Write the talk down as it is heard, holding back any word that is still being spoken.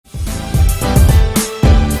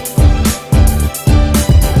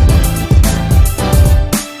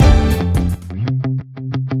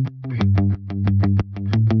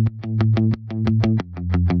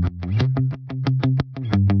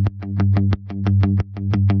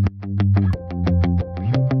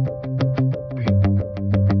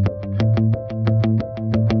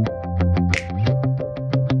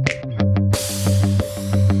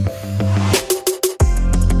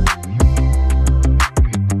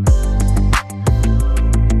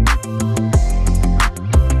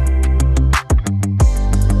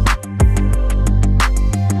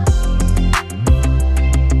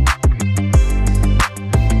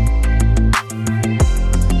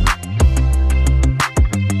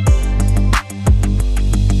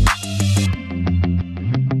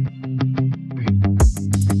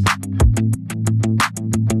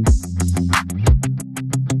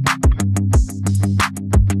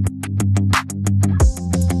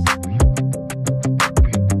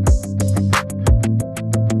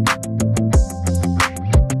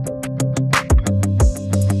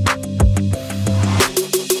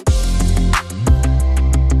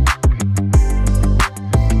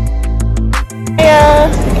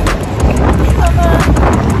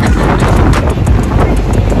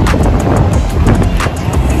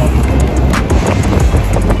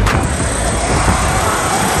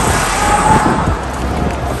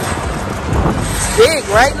big,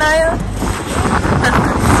 right, Naya?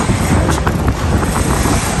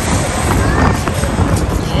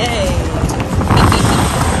 Yay.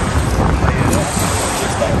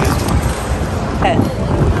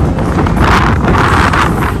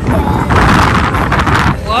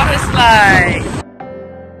 Water slide.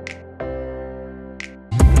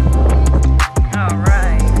 All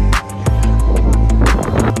right.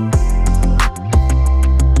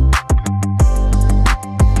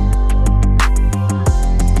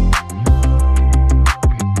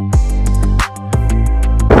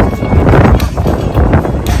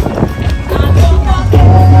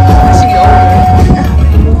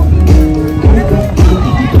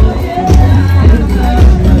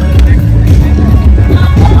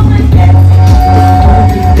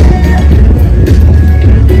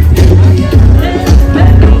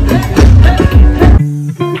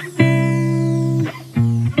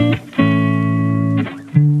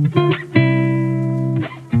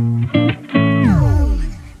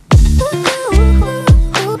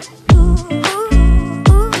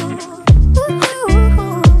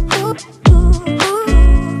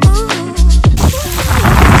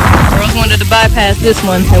 Bypass this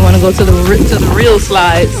one. They want to go to the real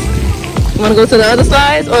slides. You want to go to the other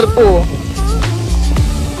slides or the pool?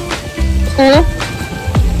 Pool?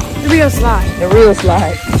 The real slide. The real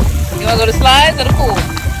slide. You want to go to slides or the pool?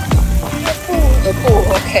 The pool.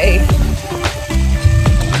 Okay.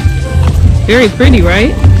 Very pretty,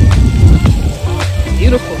 right?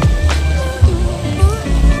 Beautiful.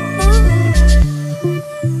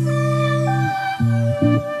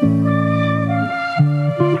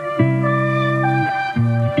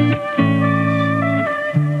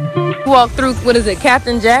 Walk through, what is it,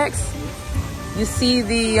 Captain Jack's? You see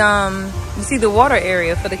the water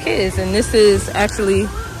area for the kids, and this is actually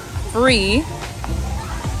free,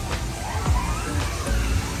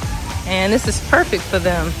 and this is perfect for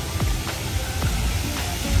them.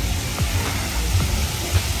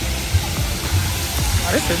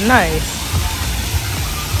 Oh, this is nice.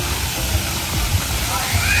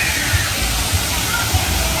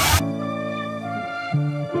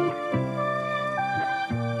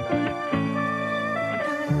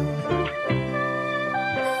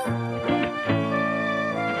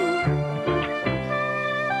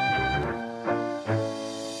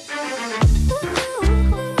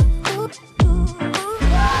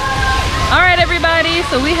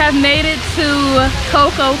 So we have made it to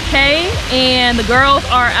CocoCay, and the girls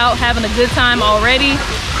are out having a good time already.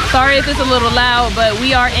 Sorry if it's a little loud, but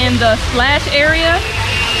we are in the splash area.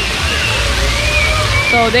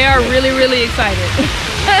 So they are really, really excited.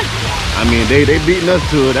 I mean, they beating us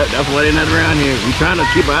to it. That's why they're not around here. We trying to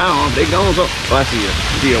keep an eye on them. They going so. Oh, I see you.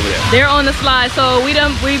 See over there. They're on the slide. So we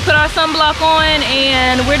put our sunblock on,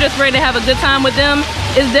 and we're just ready to have a good time with them.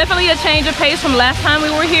 It's definitely a change of pace from last time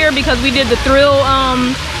we were here because we did the thrill,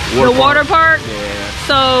 water park. Yeah.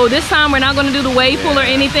 So this time we're not going to do the wave pool or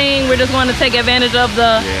anything. We're just going to take advantage of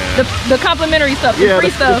the complimentary stuff, the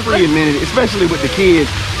free stuff. The free amenity, especially with the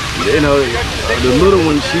kids. You know, the little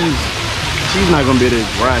one, she's not going to be able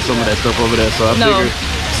to ride some of that stuff over there. So I figured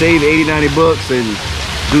save 80, 90 bucks and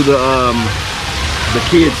do the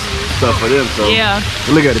kids stuff for them. So yeah,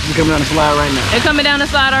 look at it, she's coming down the slide right now. They're coming down the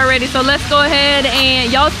slide already. So let's go ahead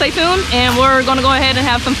and y'all stay tuned, and we're gonna go ahead and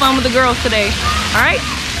have some fun with the girls today. All right.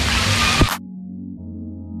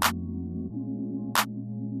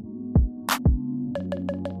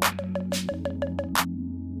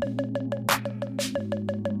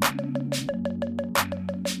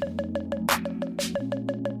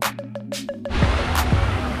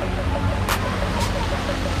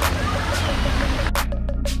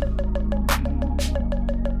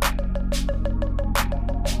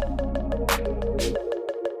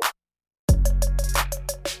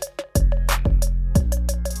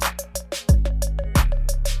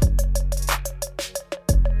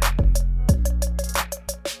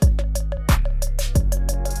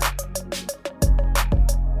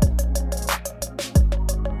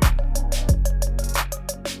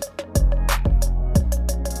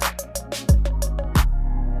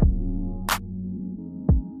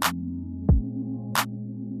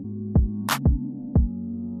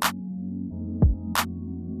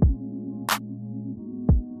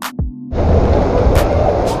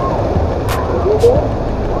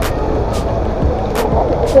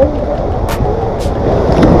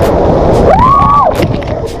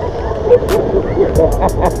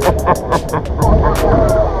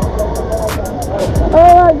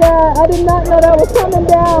 Oh my God, I did not know that was coming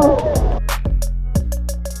down.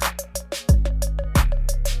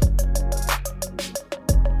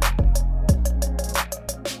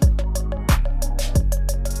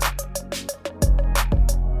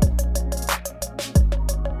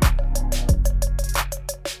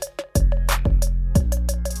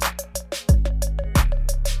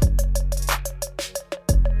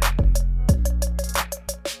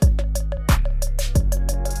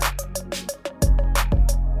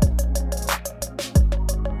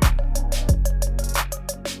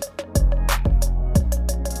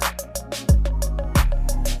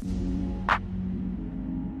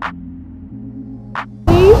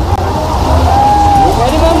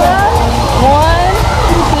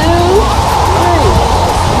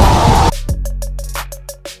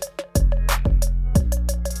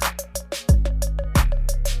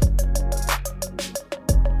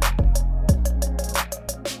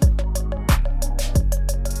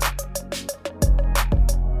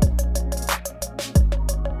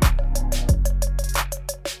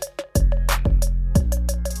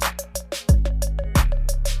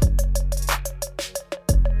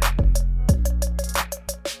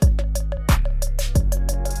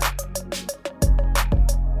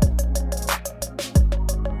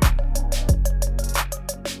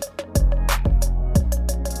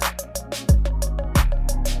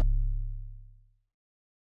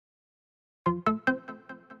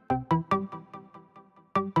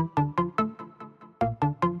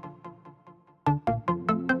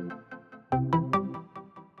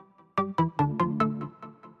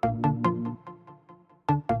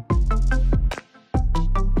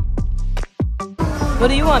 What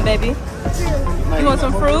do you want, baby? You want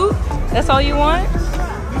some fruit? That's all you want?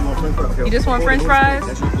 You just want French fries? All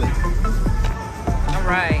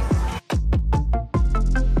right.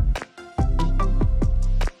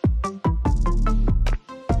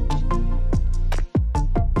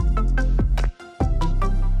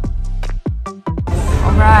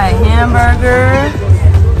 All right, hamburger.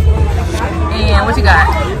 And what you got?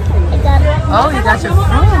 Oh, you got your fruit.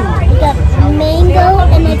 I got mango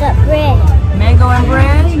and I got bread. Mango and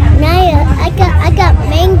bread? Naya, I got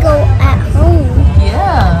mango at home.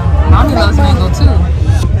 Yeah, mommy loves mango too.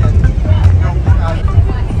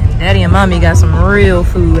 Daddy and mommy got some real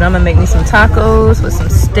food. I'm gonna make me some tacos with some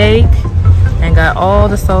steak and got all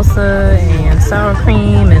the salsa and sour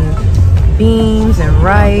cream and beans and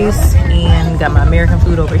rice and got my American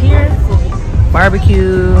food over here.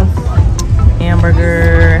 Barbecue,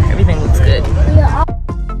 hamburger, everything looks good.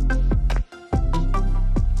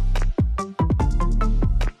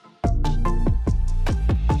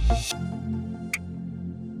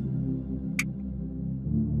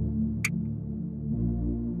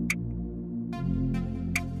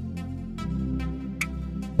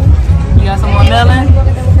 You got some more melon?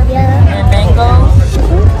 Yeah. And mango?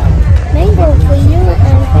 Mango for you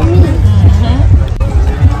and for me.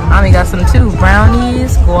 Mommy got some too.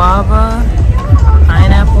 Brownies, guava,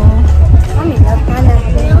 pineapple. Mommy loves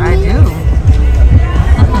pineapple. I do.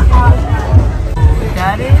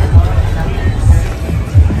 Got it?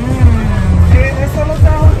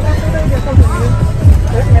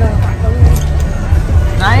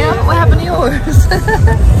 Naya, what happened to yours?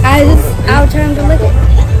 I was trying to lick it.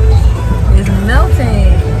 It's melting.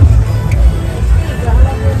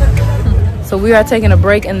 So we are taking a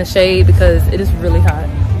break in the shade because it is really hot.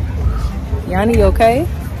 Yanni, you okay?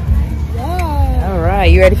 Yeah. All right,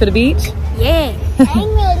 you ready for the beach? Yeah.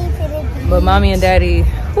 I'm ready for the beach. But mommy and daddy,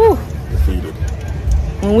 whew. Defeated.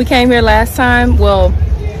 When we came here last time, well,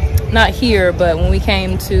 not here, but when we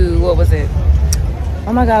came to, what was it?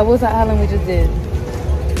 Oh my God, what was the island we just did?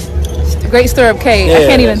 Great Stirrup Cay. Yeah. I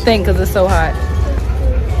can't even think because it's so hot.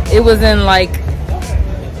 It was in like,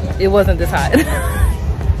 it wasn't this hot.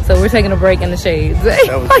 So we're taking a break in the shades. Why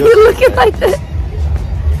are you looking like that?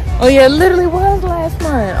 Oh yeah, it literally was last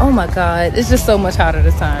month. Oh my God, it's just so much hotter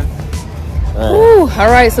this time. All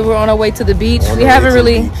right, so we're on our way to the beach. We haven't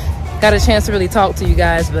really got a chance to really talk to you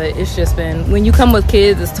guys, but it's just been, when you come with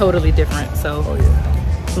kids, it's totally different. So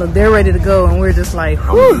look, they're ready to go and we're just like,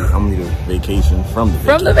 whew. I'm gonna need a vacation from the vacation.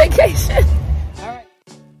 From the vacation. All right.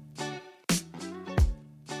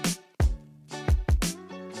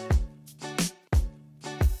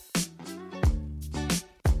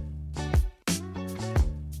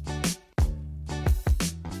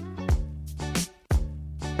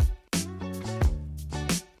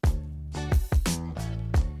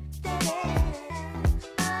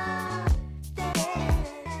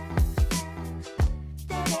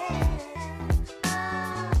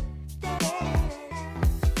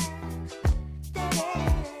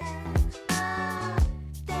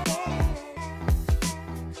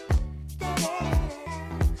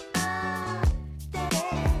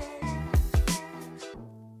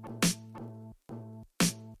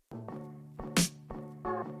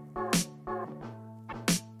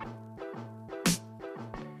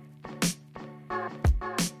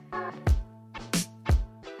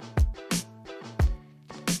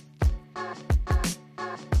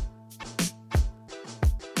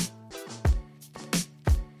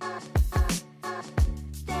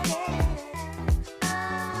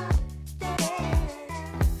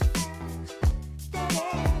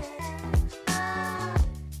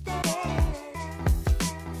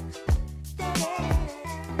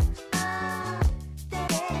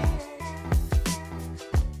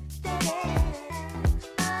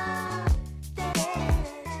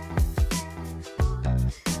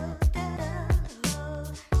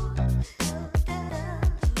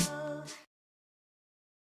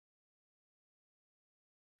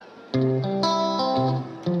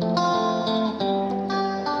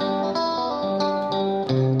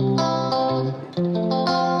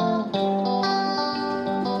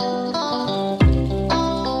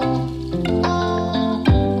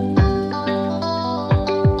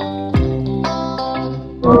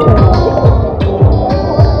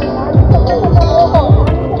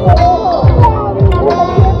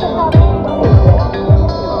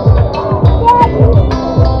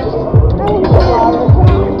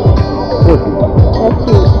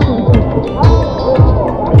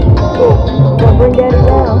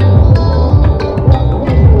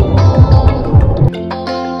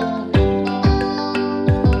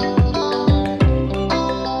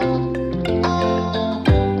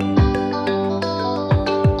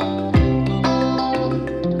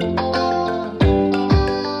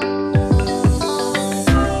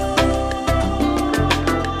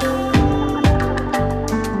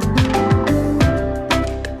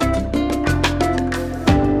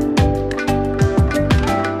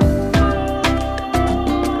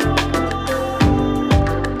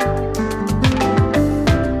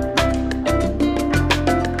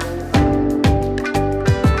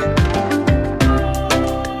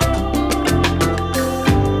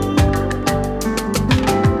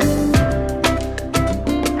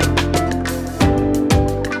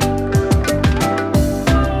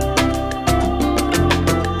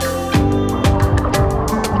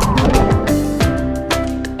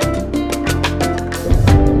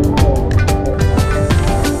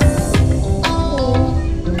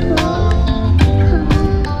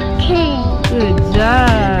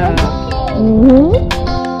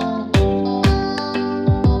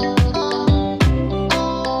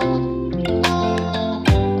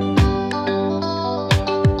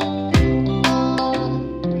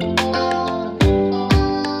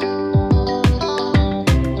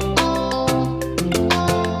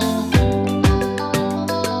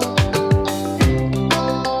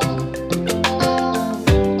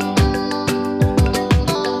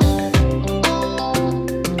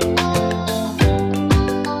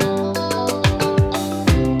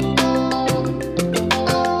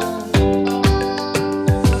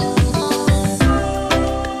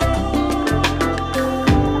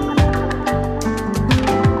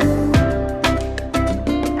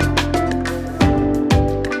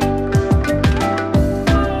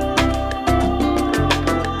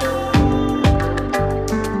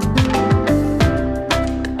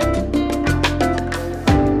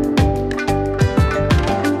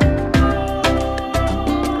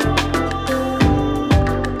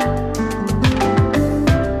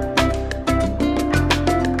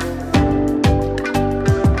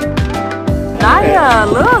 Yeah,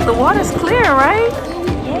 look, the water's clear, right?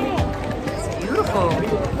 Yeah. It's beautiful.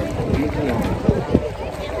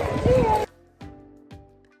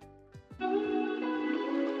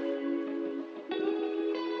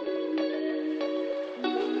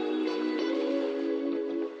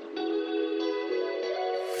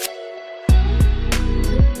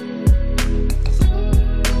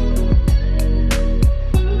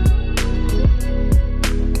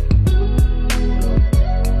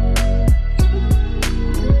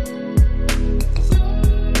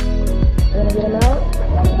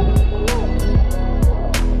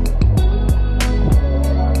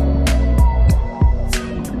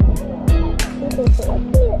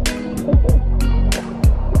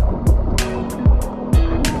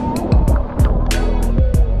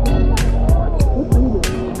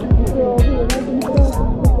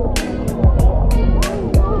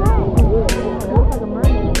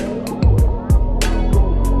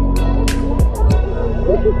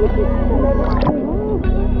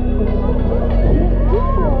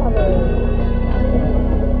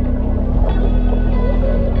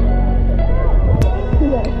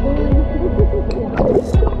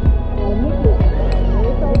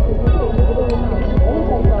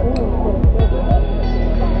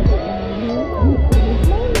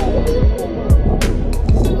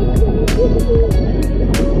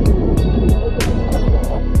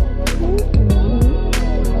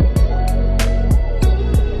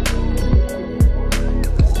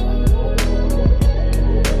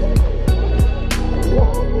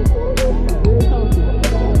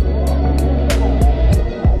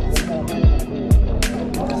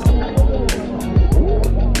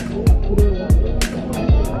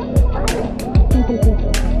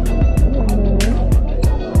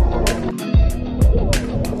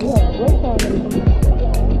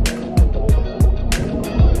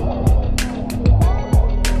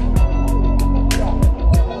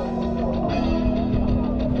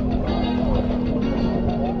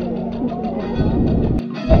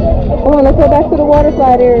 Come on, let's go back to the water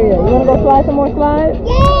slide area. You want to go slide some more slides? Yay!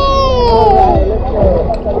 All right, let's go.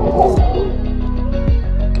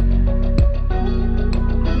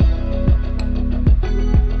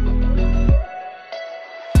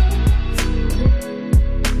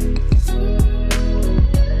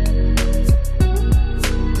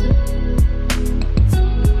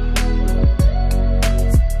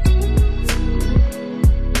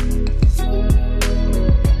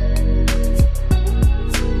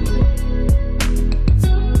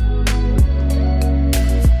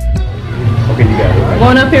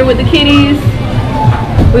 Going up here with the kitties.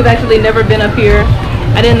 We've actually never been up here.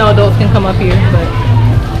 I didn't know adults can come up here, but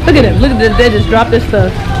look at them. Look at this. They just dropped this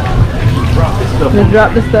stuff. Just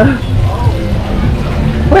dropped the stuff.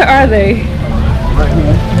 Where are they? Right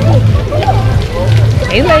here.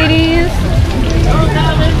 Hey, ladies.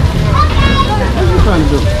 What are you trying to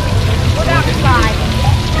do?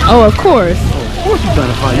 Oh, of course. Of course you're trying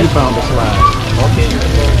to find. You found the slide. Okay.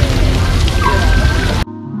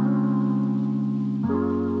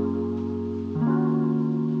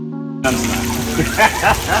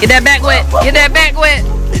 Get that back wet. Get that back wet.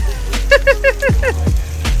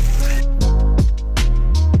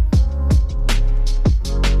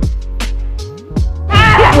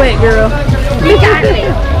 Get wet, girl.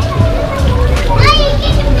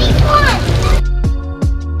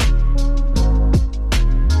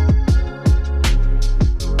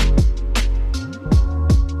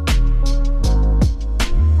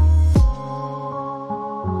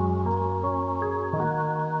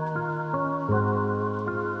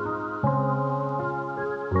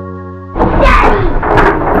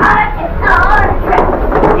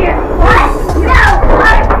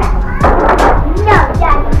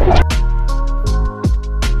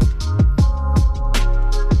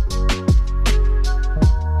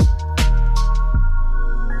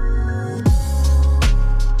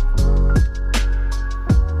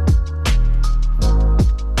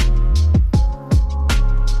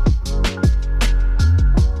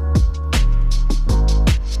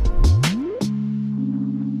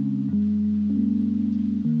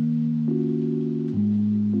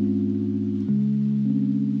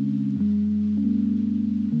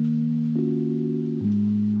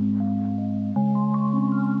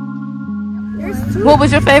 What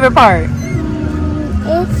was your favorite part? It's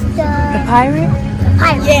the pirate?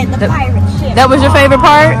 pirate. Yeah, the pirate ship. That was your favorite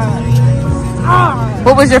part?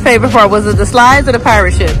 What was your favorite part? Was it the slides or the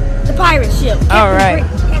pirate ship? The pirate ship. All right.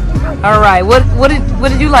 All right. What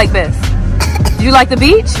did you like best? Did you like the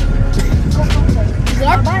beach?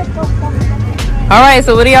 Yep. All right.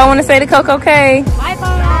 So what do y'all want to say to CocoCay? Bye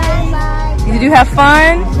bye. Did you have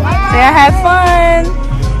fun? Say I had fun.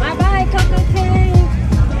 Bye bye, CocoCay.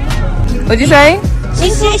 What'd you say? She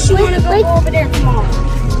said she want to go over there tomorrow.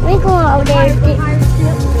 We go over there.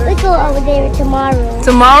 We go over there tomorrow.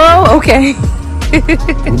 Tomorrow? Okay.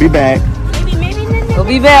 We'll be back. We'll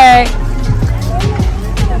be back.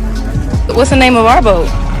 What's the name of our boat?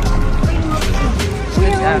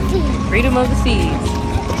 Freedom of the Seas.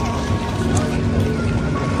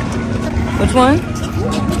 Which one?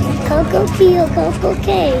 CocoCay or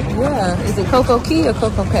CocoCay? Yeah. Is it CocoCay or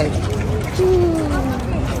CocoCay?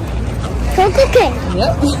 CocoCay.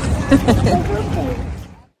 Yep. CocoCay.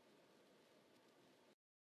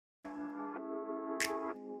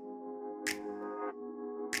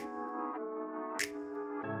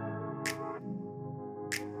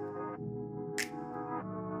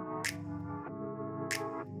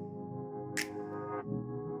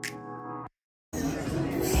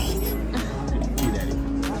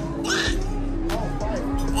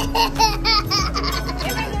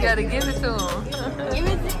 You gotta give it to him.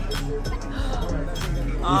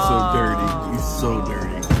 You're so dirty. You're so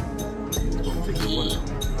dirty.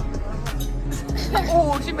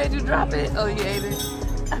 Oh, she made you drop it. Oh, you ate it.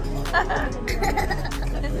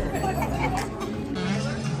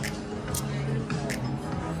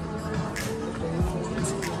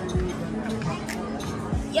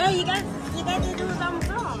 Yo, you got to do it on the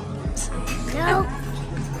phone. No.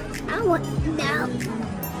 I want no.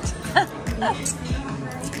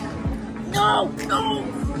 No, no.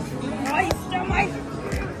 Oh, you still my.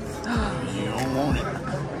 You don't want it.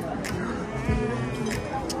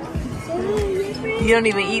 You don't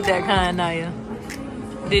even eat that kind, Naya.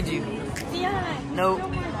 Did you? Yeah. Nope.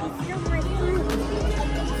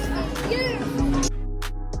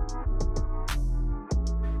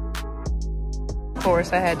 Of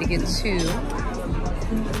course, I had to get 2.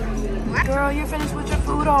 Girl, you're finished with your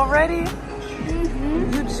food already?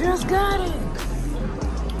 Mm-hmm. You just got it.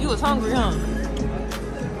 You was hungry, huh?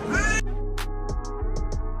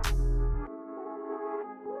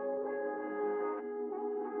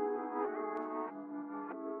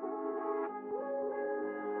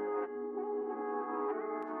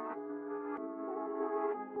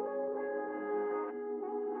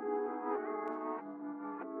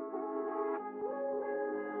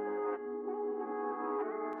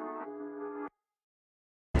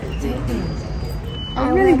 I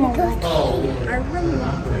really want one. I really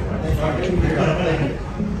want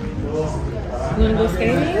You wanna go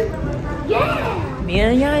skating? Yeah. Me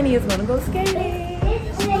and Yanni is gonna go skating.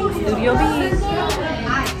 Studio B.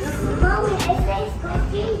 Mommy, I say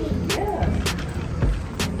skating.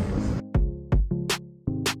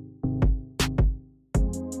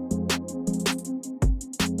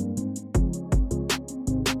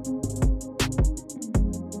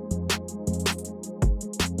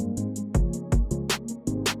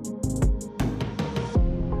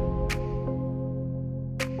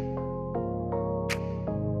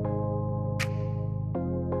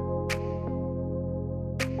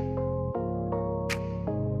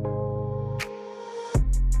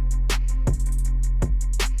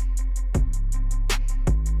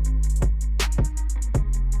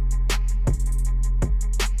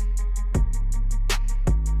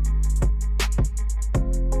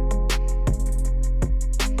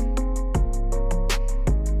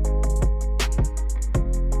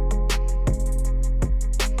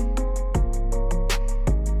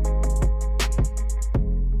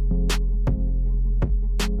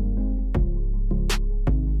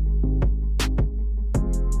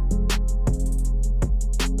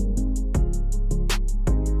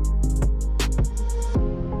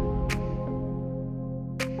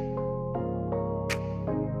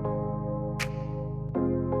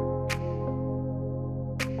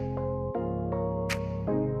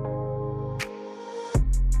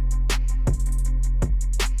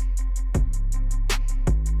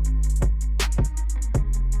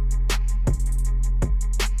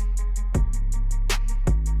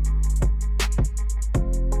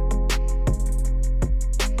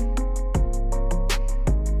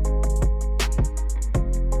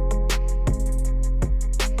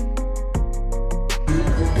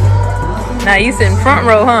 Now you sit in front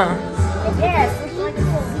row, huh? Yes, it's like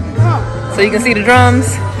cool. So you can see the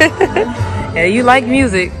drums. Yeah, you like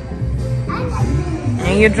music.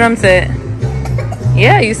 And your drum set.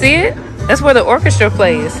 Yeah, you see it? That's where the orchestra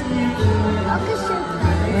plays.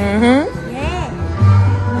 Mm-hmm.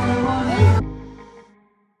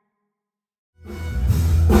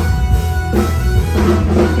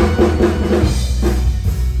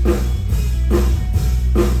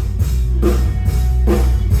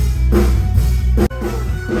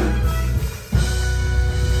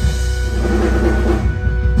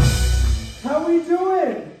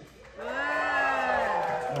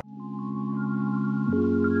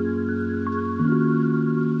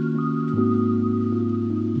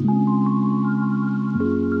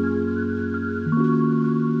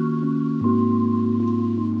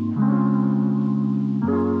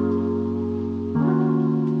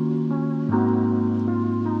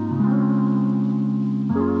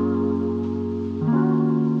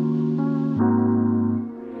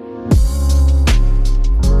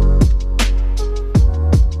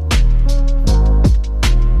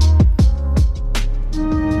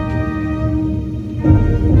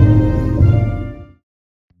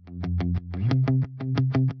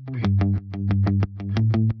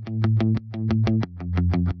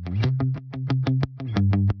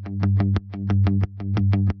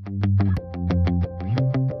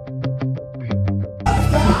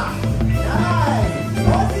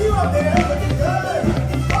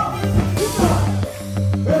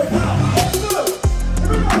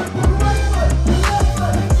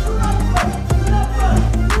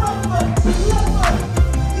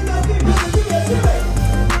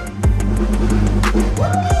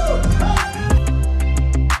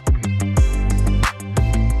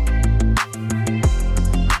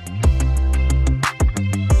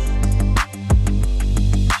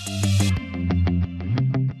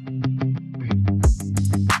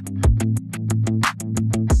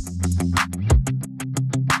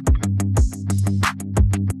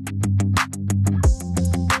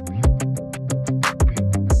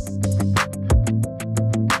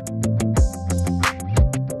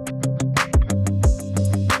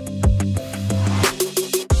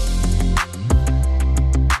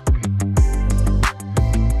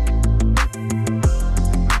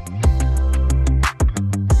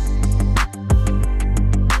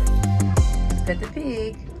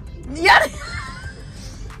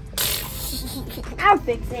 I'll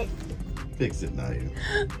fix it. Fix it, Naya.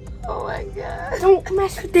 Oh my god. Don't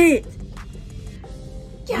mess with it.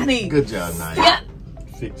 Johnny. Good job, Naya. Yeah.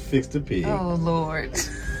 Fix the pig. Oh Lord.